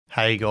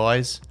Hey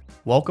guys,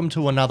 welcome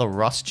to another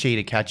Rust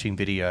cheater catching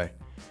video.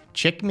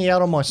 Check me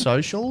out on my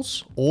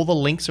socials, all the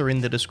links are in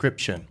the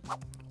description.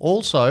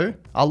 Also,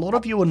 a lot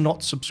of you are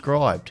not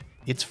subscribed.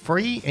 It's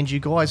free and you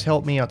guys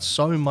help me out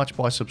so much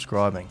by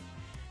subscribing.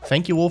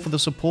 Thank you all for the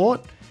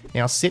support.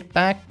 Now sit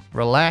back,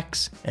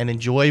 relax, and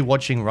enjoy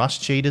watching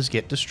Rust cheaters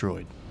get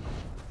destroyed.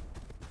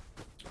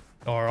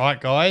 Alright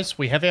guys,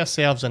 we have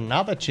ourselves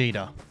another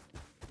cheater.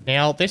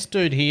 Now this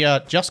dude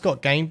here just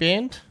got game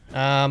banned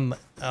an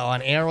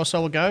hour or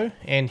so ago,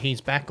 and he's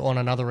back on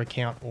another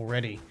account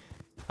already.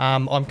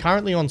 I'm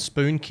currently on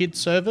Spoon Kid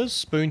servers.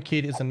 Spoon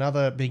Kid is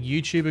another big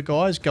YouTuber,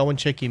 guys. Go and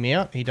check him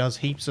out. He does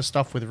heaps of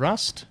stuff with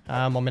Rust.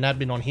 I'm an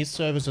admin on his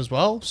servers as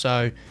well,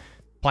 so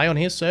play on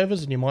his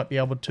servers and you might be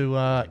able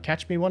to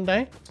catch me one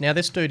day. Now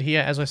this dude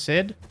here, as I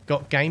said,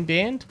 got game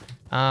banned,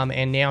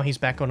 and now he's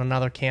back on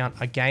another account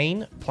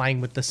again,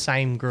 playing with the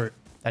same group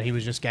that he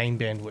was just game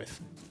banned with.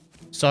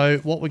 So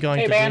what we're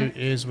going to do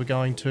is we're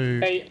going to...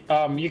 Hey,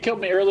 you killed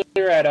me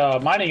earlier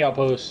at mining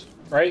outpost,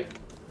 right?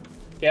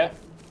 Yeah?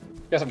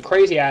 You got some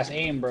crazy ass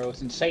aim, bro.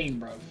 It's insane,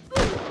 bro.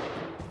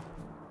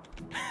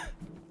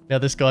 Now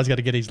this guy's got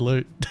to get his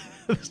loot.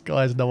 This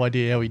guy has no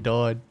idea how he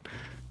died.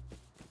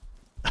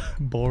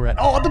 Borat.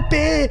 Oh, the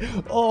bear!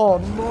 Oh,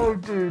 no,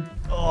 dude.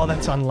 Oh,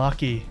 that's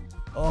unlucky.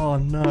 Oh,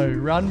 no.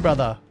 Run,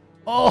 brother.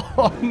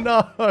 Oh,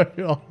 no.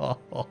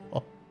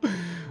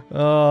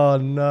 Oh,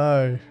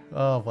 no.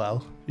 Oh,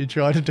 well. You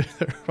tried to do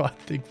the right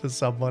thing for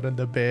someone and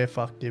the bear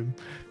fucked him.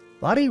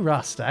 Bloody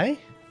Rust, eh?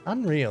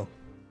 Unreal.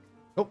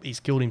 Oh,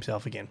 he's killed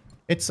himself again.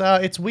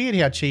 It's weird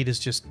how cheaters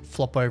just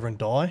flop over and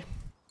die.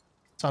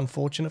 It's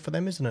unfortunate for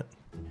them, isn't it?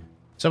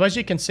 So as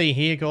you can see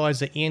here, guys,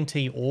 the ENT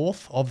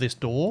auth of this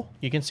door,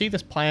 you can see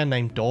this player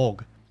named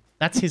Dog.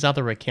 That's his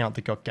other account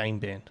that got game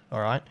banned,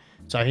 alright?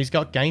 So he's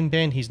got game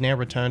banned, he's now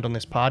returned on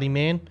this party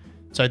man.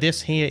 So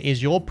this here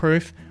is your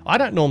proof. I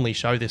don't normally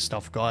show this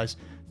stuff, guys.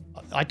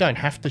 I don't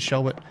have to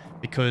show it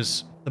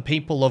because the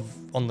people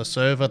on the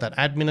server that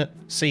admin it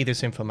see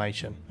this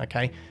information,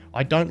 okay?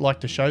 I don't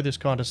like to show this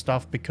kind of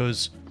stuff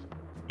because,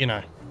 you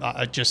know,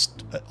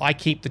 I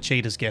keep the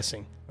cheaters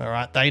guessing, all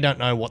right? They don't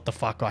know what the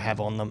fuck I have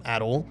on them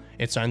at all.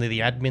 It's only the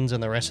admins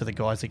and the rest of the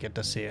guys that get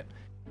to see it.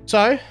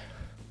 So,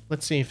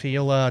 let's see if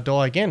he'll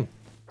die again.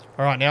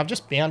 All right, now I've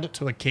just bound it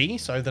to a key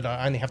so that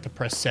I only have to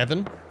press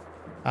 7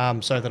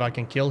 so that I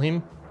can kill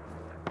him.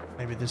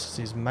 Maybe this is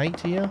his mate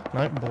here.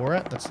 No,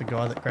 Borat, that's the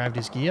guy that grabbed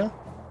his gear.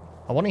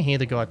 I want to hear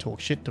the guy talk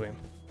shit to him.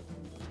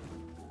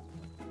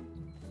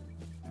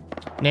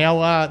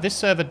 Now, this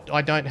server,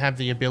 I don't have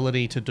the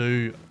ability to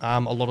do a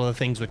lot of the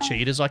things with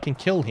cheaters. I can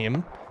kill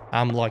him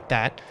like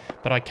that,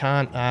 but I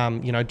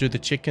can't, you know, do the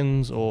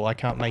chickens, or I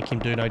can't make him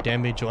do no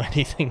damage or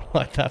anything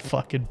like that.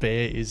 Fucking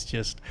bear is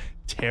just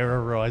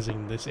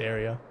terrorizing this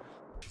area.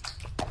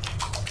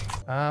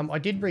 I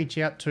did reach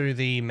out to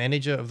the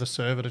manager of the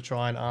server to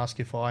try and ask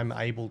if I'm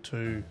able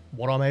to,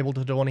 what I'm able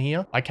to do on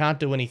here. I can't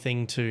do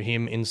anything to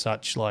him in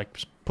such like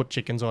put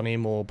chickens on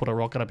him or put a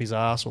rocket up his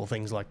ass or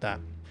things like that.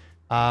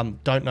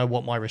 Don't know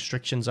what my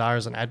restrictions are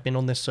as an admin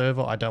on this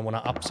server. I don't want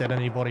to upset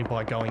anybody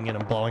by going in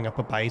and blowing up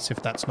a base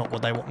if that's not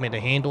what they want me to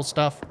handle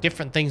stuff.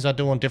 Different things I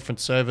do on different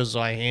servers,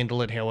 I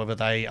handle it however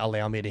they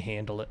allow me to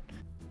handle it.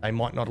 They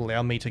might not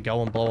allow me to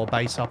go and blow a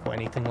base up or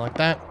anything like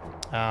that,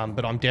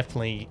 but I'm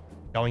definitely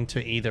going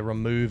to either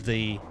remove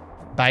the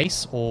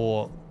base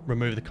or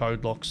remove the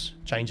code locks,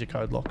 change the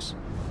code locks.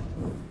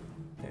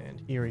 And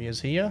here he is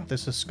here.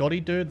 This is Scotty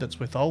dude that's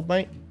with old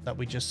mate that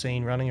we just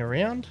seen running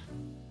around.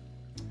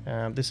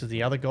 This is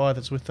the other guy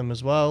that's with them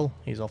as well.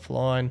 He's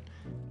offline.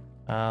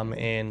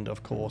 And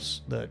of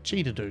course the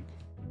cheater dude.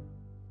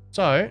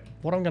 So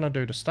what I'm going to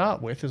do to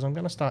start with is I'm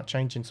going to start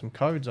changing some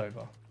codes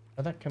over.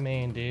 So that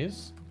command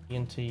is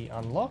ent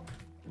unlock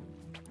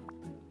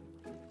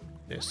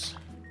this.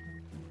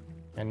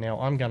 And now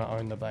I'm going to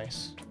own the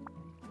base.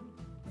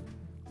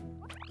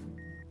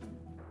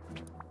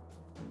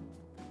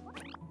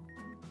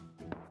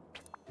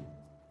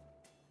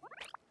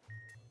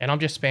 And I'm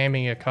just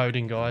spamming a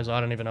coding, guys.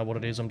 I don't even know what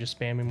it is. I'm just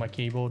spamming my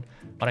keyboard.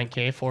 I don't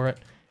care for it.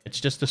 It's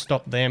just to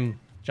stop them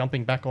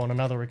jumping back on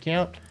another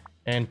account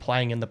and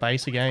playing in the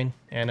base again.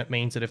 And it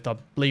means that if I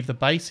leave the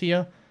base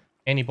here,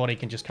 anybody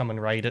can just come and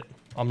raid it.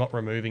 I'm not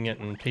removing it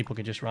and people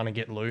can just run and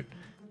get loot.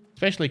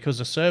 Especially because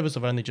the servers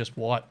have only just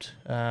wiped,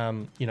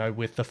 you know,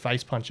 with the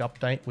face punch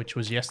update, which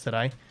was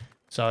yesterday.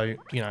 So,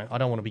 you know, I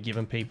don't want to be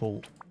giving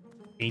people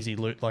easy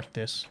loot like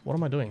this. What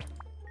am I doing?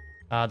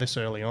 This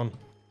early on.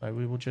 So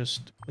we will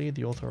just clear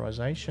the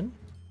authorization,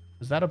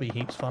 because that'll be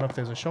heaps fun if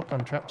there's a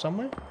shotgun trap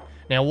somewhere.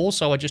 Now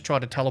also, I just tried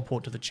to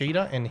teleport to the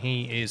cheater and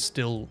he is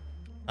still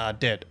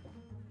dead.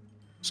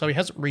 So he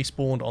hasn't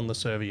respawned on the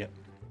server yet.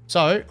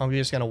 So I'm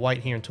just going to wait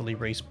here until he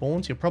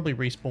respawns. He'll probably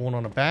respawn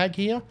on a bag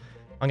here.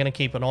 I'm going to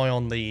keep an eye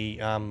on the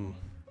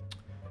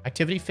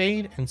activity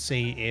feed and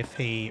see if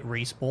he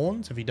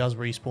respawns. If he does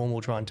respawn,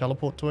 we'll try and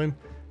teleport to him.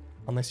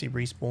 Unless he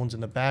respawns in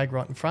the bag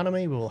right in front of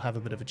me, we'll have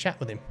a bit of a chat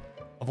with him.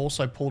 I've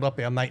also pulled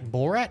up our mate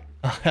Borat.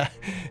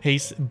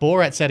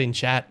 Borat said in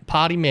chat,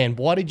 "Party man,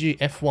 why did you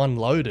F1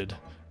 loaded?"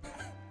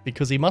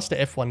 because he must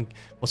have F1.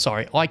 Well,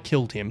 sorry, I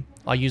killed him.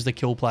 I used the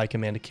kill player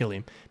command to kill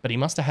him, but he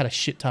must have had a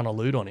shit ton of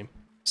loot on him.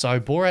 So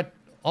Borat,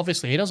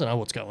 obviously, he doesn't know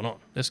what's going on.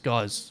 This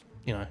guy's,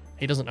 you know,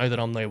 he doesn't know that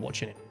I'm there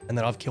watching him and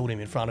that I've killed him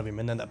in front of him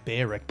and then that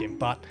bear wrecked him.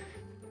 But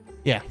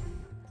yeah,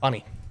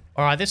 funny.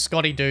 All right, this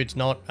Scotty dude's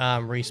not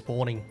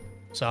respawning,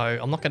 so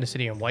I'm not going to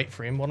sit here and wait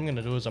for him. What I'm going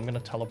to do is I'm going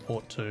to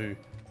teleport to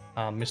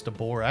Mr.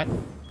 Borat.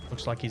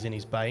 Looks like he's in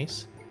his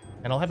base,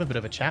 and I'll have a bit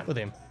of a chat with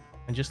him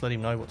and just let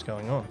him know what's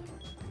going on.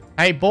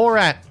 Hey,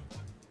 Borat.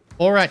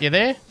 Borat, you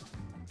there?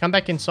 Come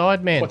back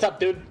inside, man. What's up,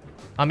 dude?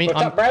 What's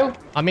up, bro?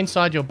 I'm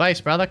inside your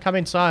base, brother. Come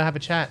inside, have a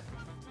chat.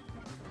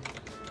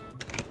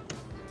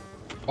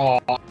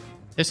 Aw.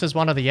 This is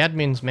one of the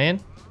admins, man.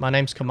 My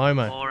name's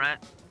Camomo. Alright.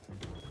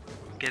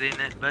 Get in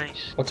that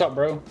base. What's up,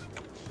 bro?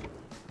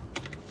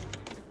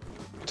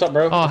 What's up,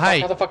 bro? Oh, hey.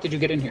 How the fuck did you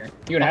get in here?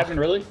 You an admin,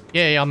 really?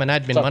 Yeah, I'm an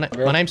admin. What's up,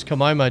 My name's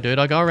Camomo, dude.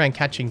 I go around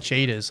catching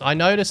cheaters. I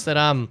noticed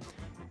that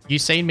you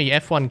seen me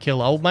F1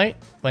 kill old mate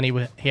when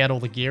he had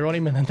all the gear on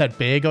him, and then that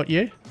bear got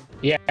you.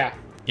 Yeah.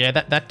 Yeah,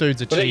 that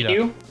dude's a Was cheater. it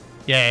you?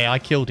 Yeah, I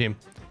killed him.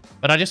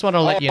 But I just want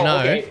to let you know.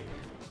 Okay.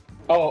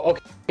 Oh,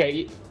 okay.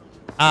 You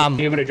want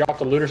me to drop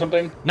the loot or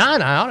something? No,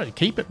 I don't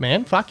keep it,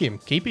 man. Fuck him.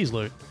 Keep his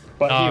loot.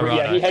 But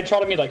he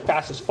headshotted me like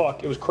fast as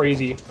fuck. It was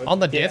crazy. On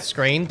the death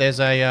screen, there's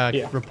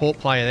a report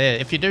player there.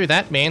 If you do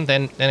that, man,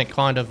 then it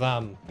kind of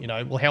you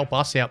know, will help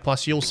us out.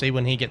 Plus, you'll see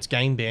when he gets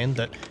game banned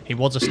that he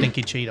was a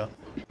stinky cheater.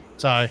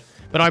 So,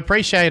 but I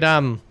appreciate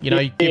you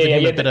know, giving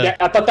him a bit of.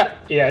 I thought that.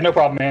 Yeah, no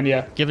problem, man.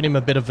 Yeah. Giving him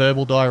a bit of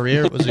verbal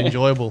diarrhea. It was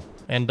enjoyable,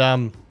 and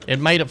it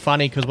made it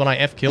funny because when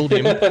I killed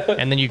him,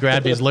 and then you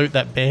grabbed his loot,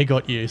 that bear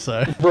got you.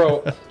 So.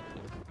 Bro.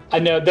 I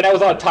know. Then I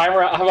was on a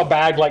timer. I have a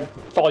bag like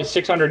probably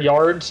 600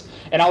 yards,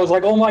 and I was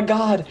like, "Oh my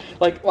god!"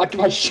 Like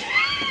my shit.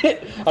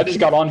 I just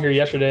got on here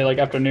yesterday, like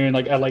afternoon,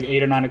 like at like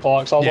 8 or 9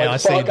 o'clock. So I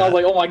was like, "Fuck!" I was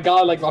like, "Oh my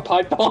god!" Like my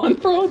Python,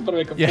 bro. But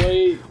I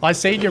complete. Yeah. I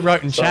seen you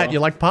wrote in chat. You're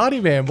like,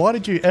 "Party man, why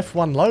did you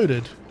F1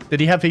 loaded?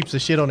 Did he have heaps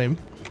of shit on him?"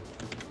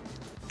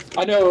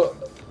 I know.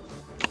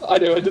 I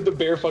did the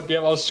bear fuck game.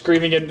 I was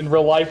screaming in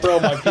real life, bro.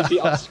 My PC,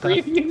 I was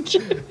screaming and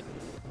shit.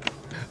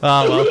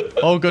 Oh,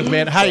 well, all good,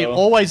 man. Hey,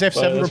 always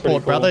F7 report, cool.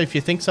 brother, if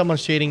you think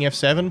someone's cheating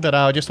F7, but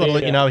I just want to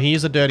let you know he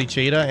is a dirty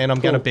cheater, and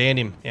I'm going to ban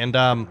him. And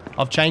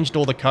I've changed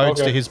all the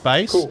codes to his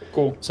base.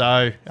 Cool.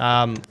 So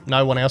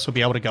no one else will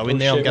be able to go in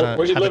there. I'm gonna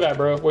Where'd he live at,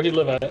 bro? Where'd he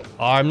live at?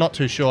 I'm not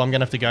too sure. I'm going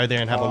to have to go there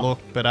and have a look.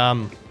 But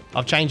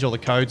I've changed all the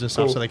codes and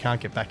stuff so they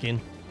can't get back in.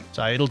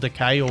 So it'll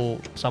decay or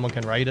someone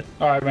can raid it.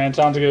 All right, man.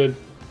 Sounds good.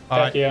 All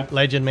right, yeah.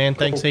 Legend, man.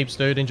 Thanks heaps,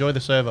 dude. Enjoy the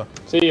server.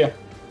 See ya.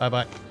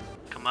 Bye-bye.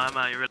 Come on,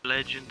 man. You're a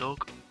legend,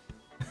 dog.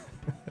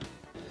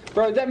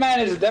 Bro, that man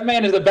is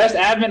the best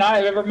admin I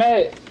have ever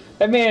met.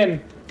 That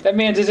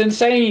man's is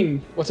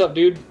insane. What's up,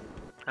 dude?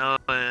 Oh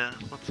yeah,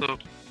 what's up?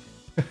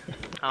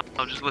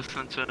 I'm just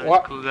listening to a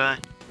What? cool guy.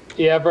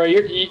 Yeah, bro,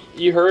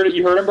 you heard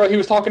him, bro. He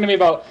was talking to me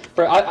about,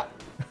 bro. That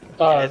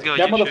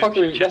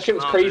motherfucker, that shit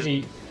was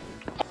crazy.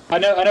 I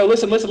know.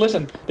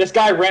 Listen. This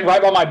guy ran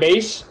right by my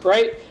base,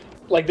 right,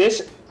 like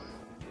this,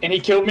 and he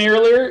killed me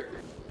earlier,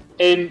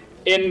 and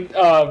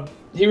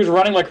he was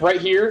running like right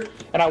here,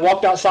 and I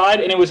walked outside,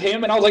 and it was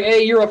him, and I was like,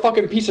 "Hey, you're a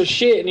fucking piece of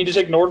shit," and he just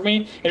ignored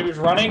me, and he was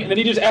running, and then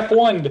he just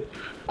F1'd.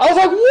 I was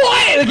like,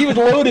 "What?" Like he was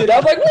loaded. I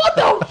was like, "What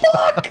the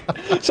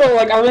fuck?" So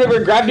like I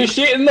remember grabbed his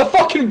shit, and the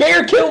fucking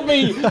bear killed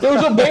me. There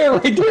was a bear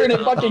right there, and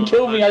it fucking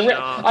killed me.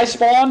 I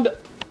spawned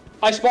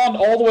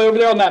all the way over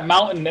there on that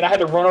mountain, and I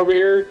had to run over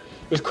here.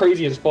 It was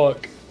crazy as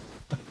fuck.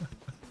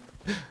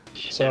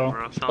 So Yeah,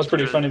 bro, that was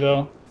pretty funny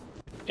though.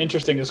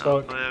 Interesting as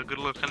fuck. Yeah, good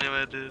luck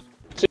anyway, dude.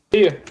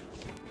 See ya.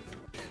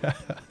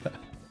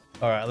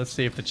 Alright, let's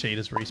see if the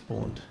cheater's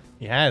respawned.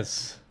 He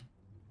has.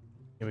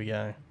 Here we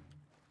go.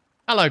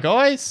 Hello,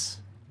 guys.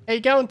 How you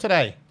going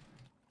today?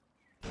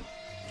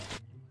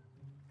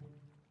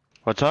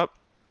 What's up?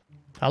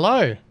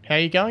 Hello. How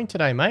you going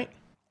today, mate?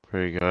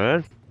 Pretty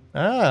good.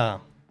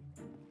 Ah.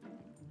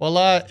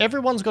 Well,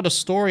 everyone's got a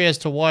story as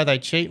to why they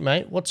cheat,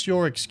 mate. What's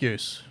your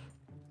excuse?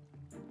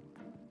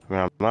 I mean,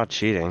 I'm not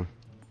cheating.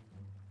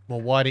 Well,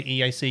 why do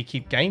EAC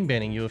keep game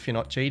banning you if you're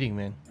not cheating,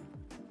 man?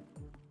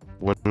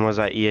 When was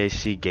that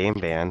EAC game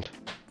banned?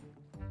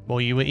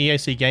 Well, you were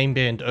EAC game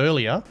banned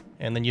earlier,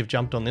 and then you've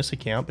jumped on this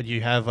account, but you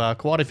have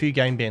quite a few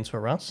game bans for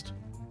Rust.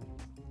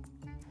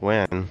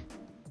 When?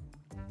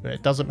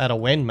 It doesn't matter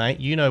when, mate.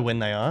 You know when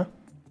they are.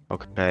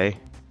 Okay.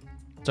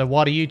 So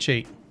why do you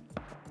cheat?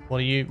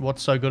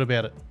 What's so good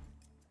about it?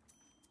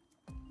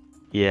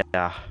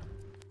 Yeah.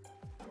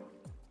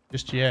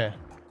 Just yeah.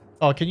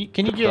 Oh, can you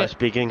Do I get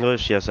speak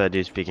English? Yes, I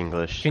do speak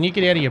English. can you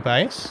get out of your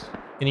base?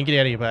 Can you get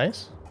out of your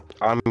base?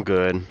 I'm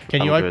good.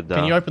 Can you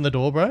open the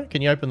door, bro?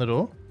 Can you open the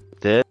door?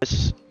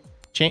 This?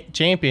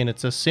 Champion,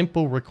 it's a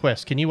simple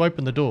request. Can you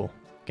open the door?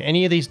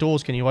 Any of these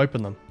doors, can you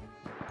open them?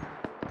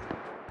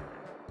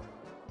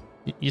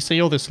 You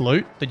see all this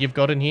loot that you've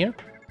got in here?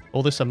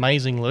 All this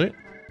amazing loot?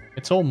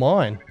 It's all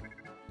mine.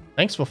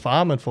 Thanks for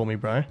farming for me,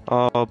 bro.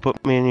 Oh,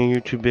 put me in your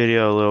YouTube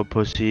video, little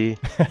pussy.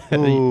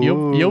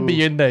 You'll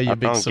be in there, you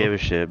big I don't sook. give a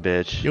shit,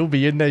 bitch. You'll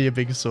be in there, you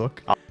big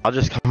sook. I'll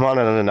just come on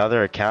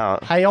another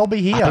account. Hey, I'll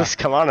be here. I'll just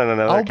come on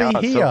another I'll account.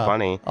 be It's here. so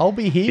funny. I'll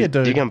be here,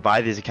 dude. You can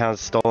buy these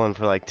accounts stolen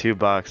for like $2,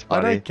 buddy.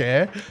 I don't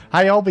care.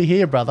 Hey, I'll be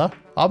here, brother.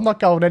 I'm not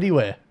going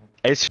anywhere.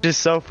 It's just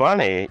so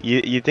funny.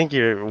 You think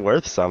you're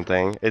worth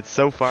something. It's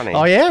so funny.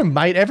 I am,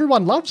 mate.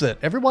 Everyone loves it.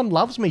 Everyone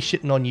loves me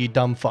shitting on you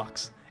dumb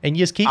fucks. And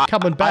you just keep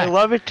coming back. I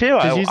love it too.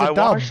 I dumb.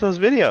 watch those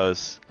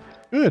videos.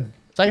 Good.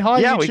 Say hi,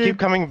 Yeah, YouTube. we keep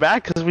coming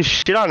back because we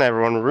shit on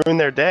everyone, ruin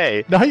their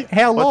day. No,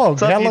 how long?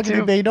 What's up, How long have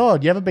you YouTube? been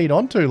on? You haven't been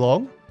on too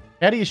long.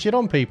 How do you shit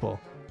on people?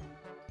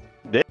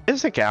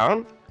 This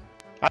account?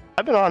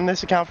 I've been on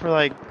this account for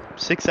like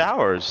 6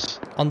 hours.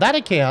 On that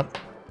account?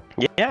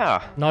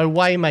 Yeah. No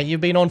way, mate.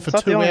 You've been on for It's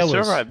not 2 the only hours.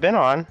 server I've been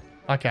on.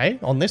 Okay,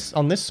 on this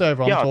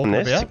server Yeah, I'm talking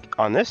about.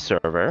 on this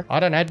server. I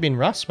don't admin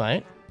Rust,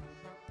 mate.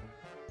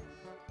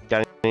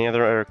 Got any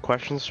other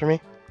questions for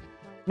me?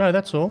 No,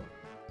 that's all.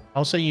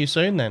 I'll see you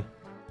soon then.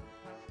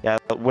 Yeah.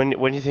 When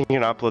do you think you're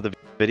gonna upload the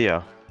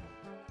video?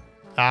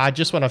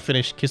 Just when I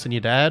finish kissing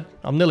your dad.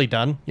 I'm nearly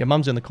done. Your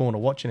mum's in the corner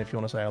watching if you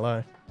want to say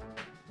hello.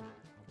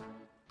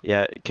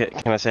 Yeah. Can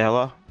I say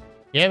hello?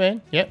 Yeah,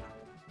 man. Yep.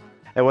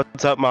 Hey,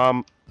 what's up,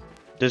 Mom?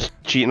 Just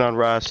cheating on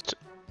Rust.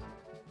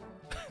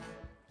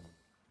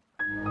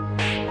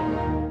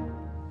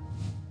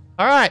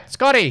 All right,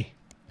 Scotty.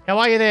 How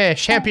are you there,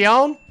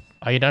 champion?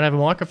 Oh, you don't have a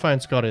microphone,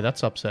 Scotty.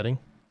 That's upsetting.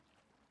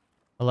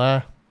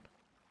 Hello.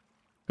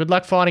 Good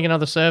luck finding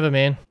another server,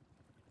 man.